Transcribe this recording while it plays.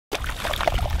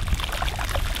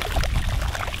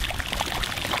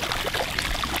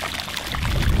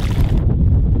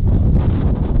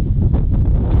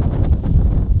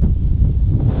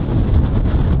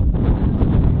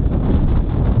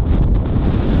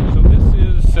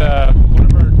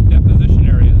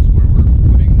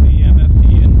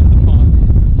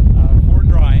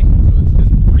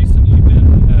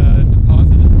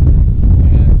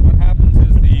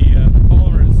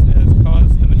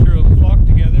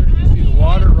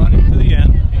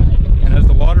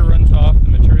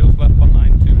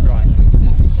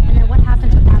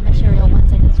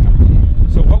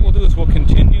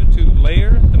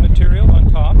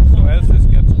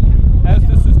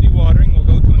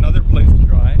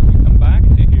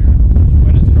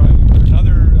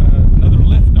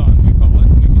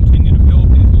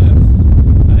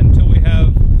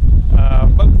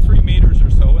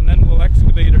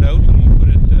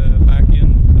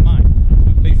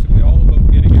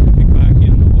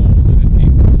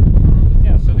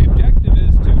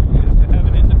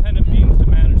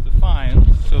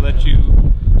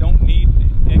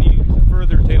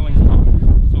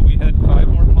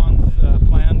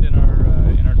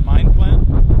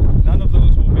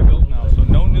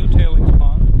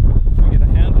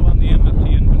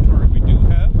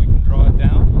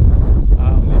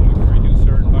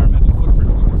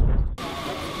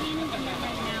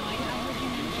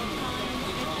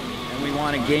we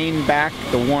want to gain back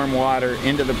the warm water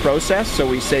into the process so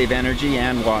we save energy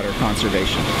and water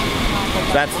conservation.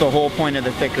 That's the whole point of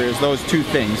the thicker, is those two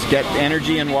things. Get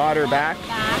energy and water back,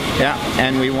 yeah,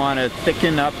 and we want to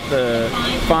thicken up the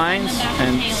fines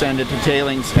and send it to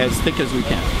tailings as thick as we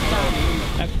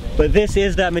can. But this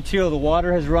is that material. The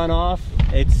water has run off,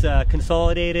 it's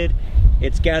consolidated,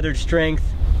 it's gathered strength,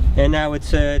 and now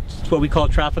it's what we call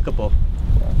trafficable.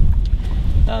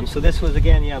 So this was,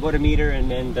 again, yeah, about a meter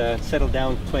and settled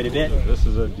down quite a bit. This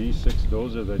is a D6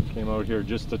 dozer that came out here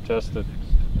just to test it.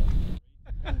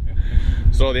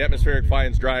 So the atmospheric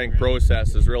fines drying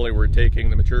process is really, we're taking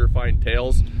the mature fine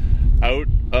tails out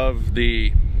of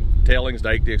the tailings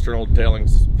dike, the external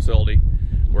tailings facility.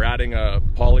 We're adding a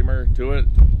polymer to it,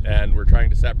 and we're trying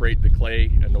to separate the clay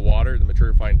and the water, the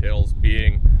mature fine tails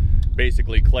being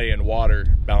basically clay and water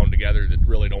bound together that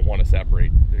really don't want to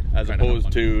separate, as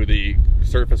opposed to the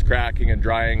surface cracking and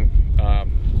drying.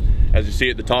 As you see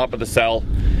at the top of the cell,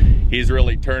 he's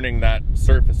really turning that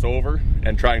surface over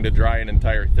and trying to dry an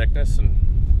entire thickness and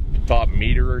top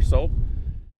meter or so.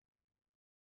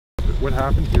 What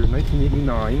happened here in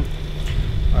 1989,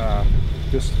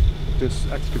 this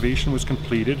excavation was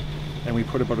completed, and we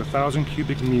put about 1,000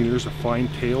 cubic meters of fine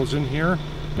tails in here,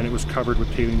 and it was covered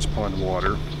with tailings pond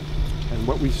water. And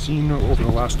what we've seen over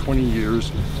the last 20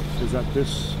 years is that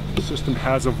this system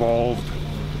has evolved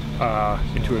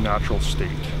into a natural state.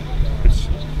 It's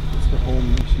the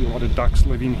home. You see a lot of ducks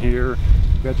living here.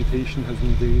 Vegetation has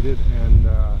invaded, and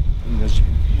as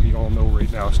we all know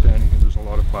right now, standing here, there's a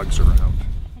lot of bugs around.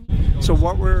 So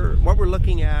what we're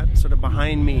looking at, sort of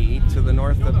behind me to the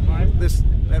north of this,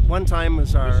 at one time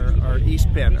was our east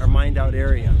pit, our mined out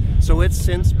area. So it's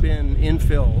since been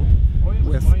infilled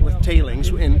with tailings,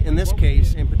 in this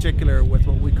case in particular with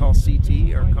what we call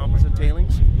CT, or composite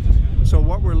tailings. So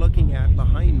what we're looking at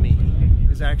behind me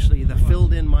is actually the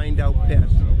filled in mined out pit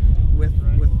with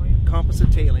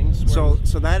composite tailings. So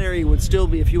that area would still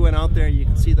be, if you went out there, you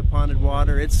can see the ponded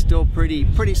water. It's still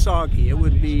pretty soggy. It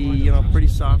would be, you know, pretty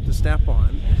soft to step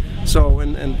on. So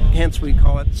and hence we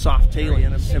call it soft tailing.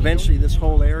 And eventually this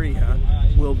whole area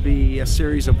will be a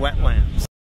series of wetlands.